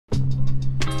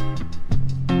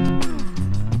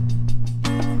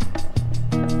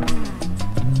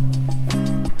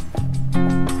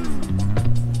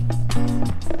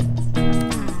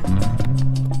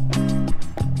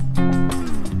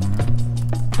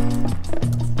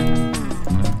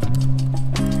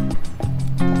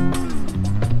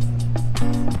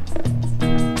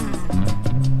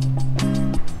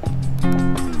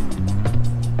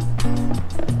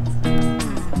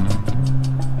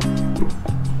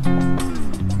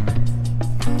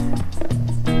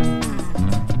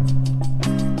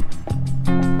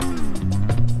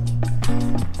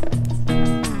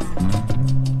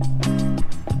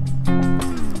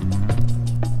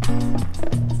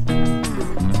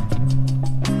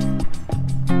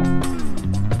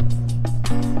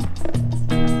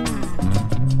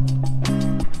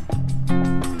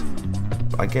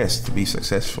I guess to be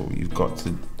successful, you've got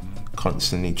to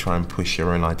constantly try and push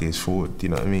your own ideas forward. Do you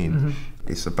know what I mean? Mm-hmm.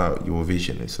 It's about your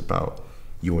vision. It's about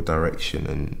your direction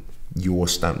and your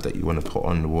stamp that you want to put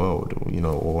on the world, or, you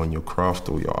know, or on your craft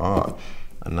or your art.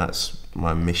 And that's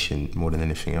my mission more than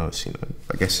anything else. You know,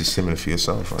 I guess it's similar for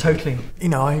yourself. Right? Totally. You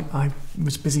know, I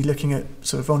was busy looking at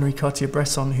sort of Henri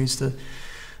Cartier-Bresson, who's the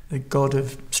god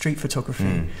of street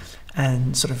photography,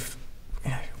 and sort of,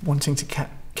 you know, wanting to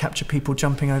capture people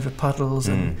jumping over puddles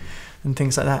and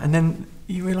things like that. And then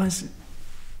you realise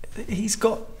he's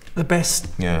got the best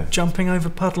jumping over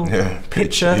puddle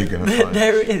picture.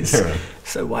 There it is. Yeah.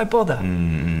 So why bother? I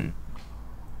mean,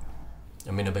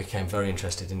 I became very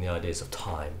interested in the ideas of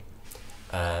time,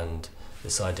 and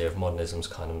this idea of modernism's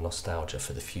kind of nostalgia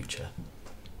for the future.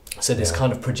 So this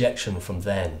kind of projection from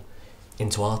then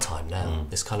into our time now,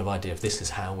 this kind of idea of this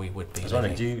is how we would be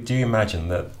living. Do you imagine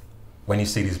that when you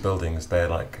see these buildings, they're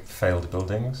like failed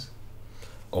buildings?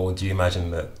 Or do you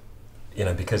imagine that, you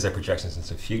know, because they're projections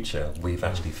into the future, we've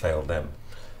actually failed them?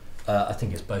 I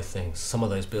think it's both things. Some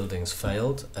of those buildings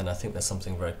failed, and I think there's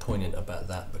something very poignant about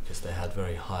that because they had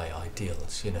very high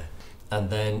ideals, you know. And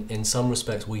then in some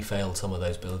respects we failed some of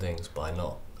those buildings by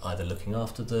not either looking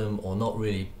after them or not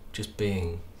really just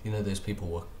being, you know, those people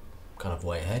were kind of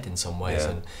way ahead in some ways.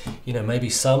 And, you know, maybe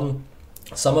some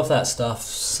of that stuff,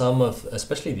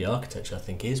 especially the architecture, I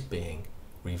think is being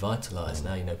revitalised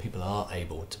now. You know, people are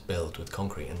able to build with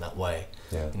concrete in that way.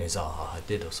 You know, Zaha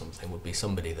Hadid or something would be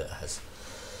somebody that has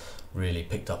really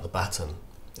picked up the baton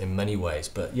in many ways.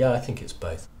 But yeah, I think it's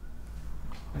both.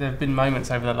 There have been moments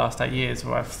over the last 8 years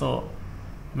where I've thought,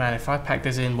 man, if I packed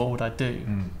this in, what would I do?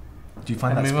 Do you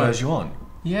find that spurs you on?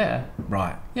 Yeah.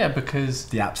 Right. Yeah, because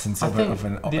the absence of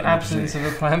the absence of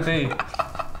a plan B.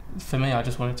 For me, I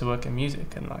just wanted to work in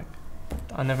music, and like,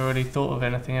 I never really thought of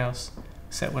anything else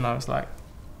except when I was like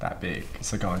that big.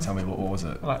 So go on, tell me, what was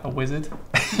it? Like a wizard.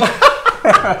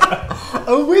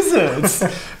 A wizard?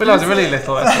 When I was really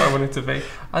little, that's what I wanted to be.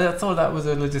 I thought that was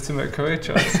a legitimate career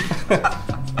choice.